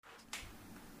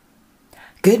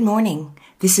Good morning.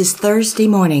 This is Thursday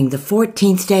morning, the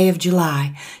 14th day of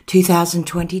July,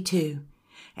 2022.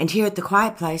 And here at the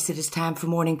Quiet Place, it is time for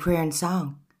morning prayer and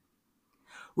song.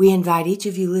 We invite each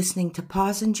of you listening to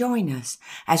pause and join us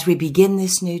as we begin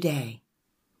this new day,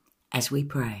 as we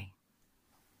pray.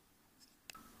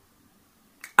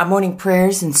 Our morning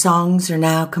prayers and songs are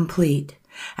now complete,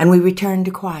 and we return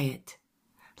to quiet,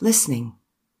 listening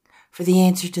for the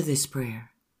answer to this prayer.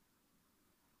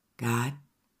 God,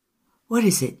 what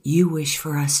is it you wish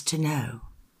for us to know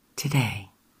today?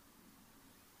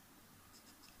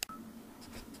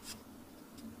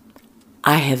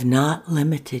 I have not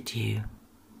limited you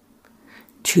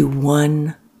to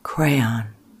one crayon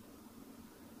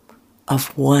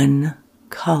of one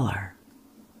color.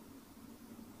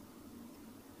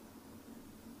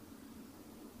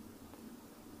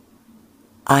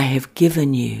 I have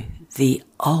given you the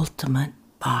ultimate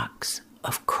box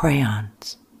of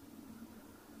crayons,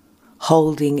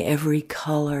 holding every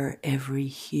color, every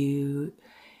hue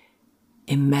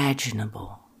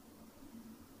imaginable.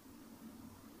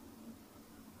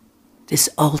 This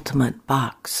ultimate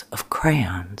box of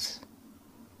crayons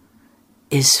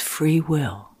is free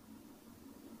will,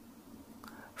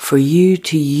 for you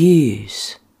to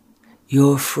use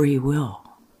your free will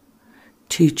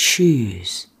to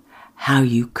choose how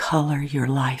you color your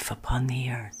life upon the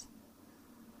earth,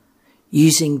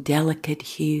 using delicate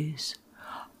hues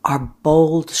or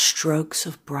bold strokes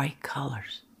of bright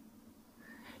colors.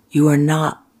 You are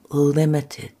not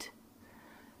limited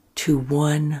to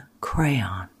one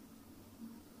crayon.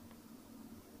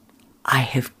 I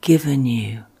have given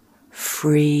you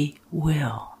free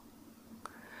will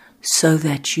so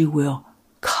that you will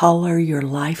color your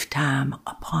lifetime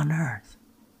upon earth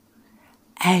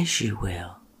as you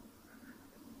will.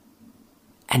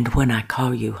 And when I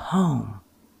call you home,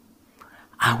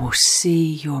 I will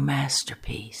see your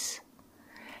masterpiece,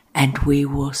 and we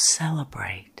will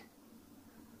celebrate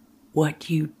what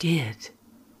you did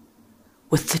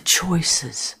with the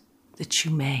choices that you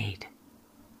made.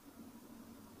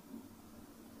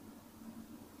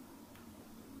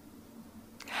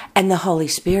 And the Holy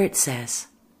Spirit says,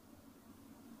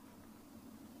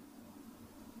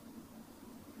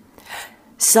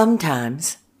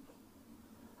 sometimes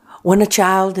when a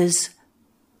child is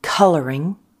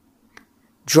coloring,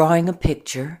 drawing a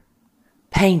picture,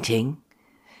 painting,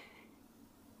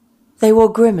 they will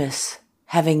grimace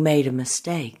having made a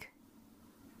mistake.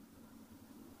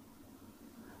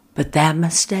 But that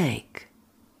mistake,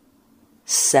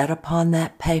 set upon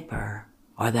that paper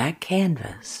or that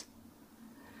canvas,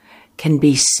 can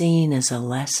be seen as a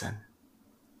lesson.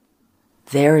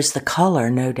 There is the color,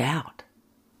 no doubt,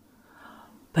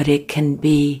 but it can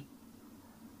be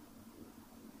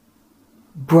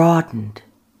broadened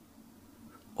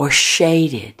or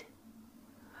shaded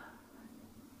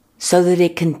so that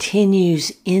it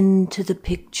continues into the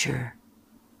picture,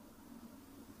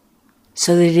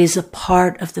 so that it is a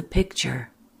part of the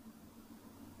picture,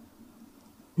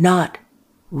 not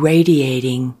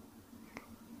radiating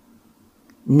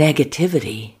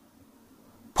negativity,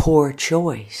 poor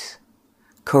choice,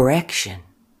 correction,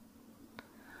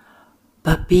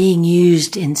 but being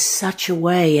used in such a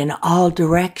way in all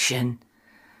direction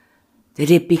that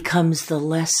it becomes the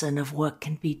lesson of what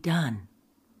can be done,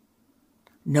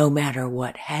 no matter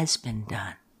what has been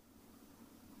done.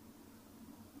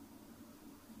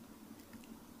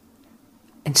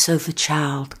 And so the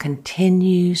child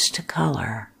continues to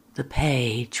color the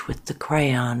page with the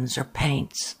crayons or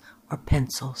paints or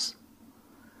pencils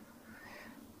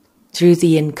through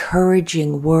the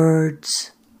encouraging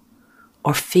words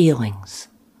or feelings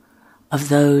of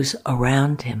those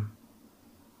around him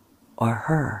or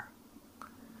her,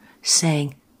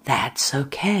 saying, that's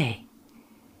okay.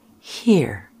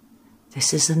 Here,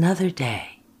 this is another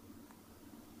day.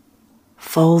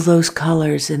 Fold those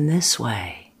colors in this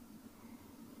way.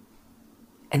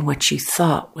 And what you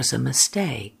thought was a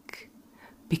mistake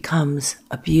becomes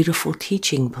a beautiful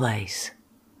teaching place,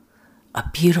 a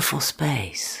beautiful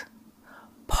space,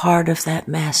 part of that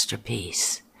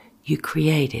masterpiece you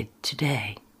created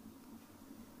today.